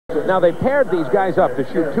Now, they paired these guys up to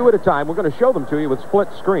shoot two at a time. We're going to show them to you with split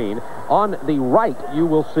screen. On the right, you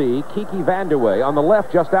will see Kiki Vandeweghe. On the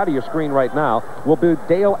left, just out of your screen right now, will be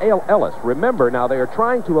Dale Ellis. Remember, now, they are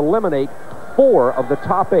trying to eliminate 4 of the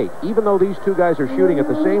top 8. Even though these two guys are shooting at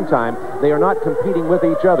the same time, they are not competing with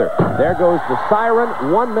each other. There goes the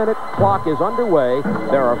siren. 1 minute clock is underway.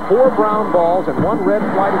 There are 4 brown balls and 1 red,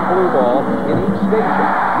 white, and blue ball in each station.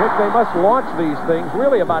 Nick, they must launch these things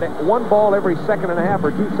really about 1 ball every second and a half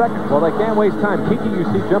or 2 seconds. Well, they can't waste time. Kiki, you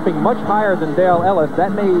see, jumping much higher than Dale Ellis.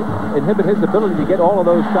 That may inhibit his ability to get all of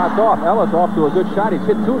those shots off. Ellis off to a good shot. He's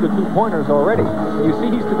hit 2 of the 2-pointers already. You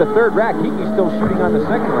see, he's to the 3rd rack. Kiki's still shooting on the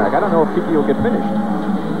 2nd rack. I don't know if Kiki will get finished.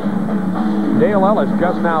 Dale Ellis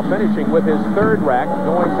just now finishing with his 3rd rack,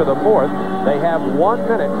 going to the 4th. They have 1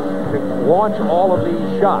 minute to launch all of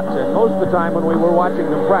these shots, and most of the time when we were watching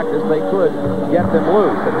them practice, they could get them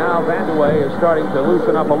loose. And now Vandeweghe is starting to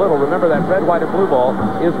loosen up a little. Remember, that red, white, and blue ball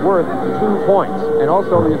is worth 2 points. And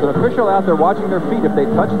also, there's an official out there watching their feet. If they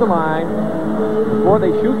touch the line before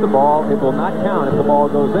they shoot the ball, it will not count if the ball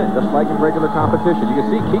goes in, just like in regular competition. You can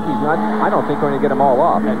see Kiki's not, I don't think, going to get them all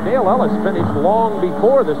off. And Dale Ellis finished long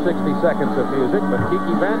before the 60 seconds of music, but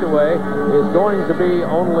Kiki Vandeweghe is going to be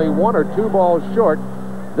only 1 or 2 balls short.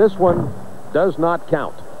 This one does not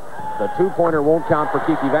count. The 2-pointer won't count for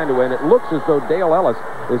Kiki Vandeweghe, and it looks as though Dale Ellis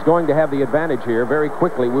is going to have the advantage here. Very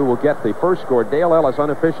quickly, we will get the first score. Dale Ellis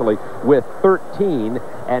unofficially with 13,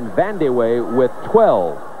 and Vandeweghe with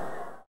 12.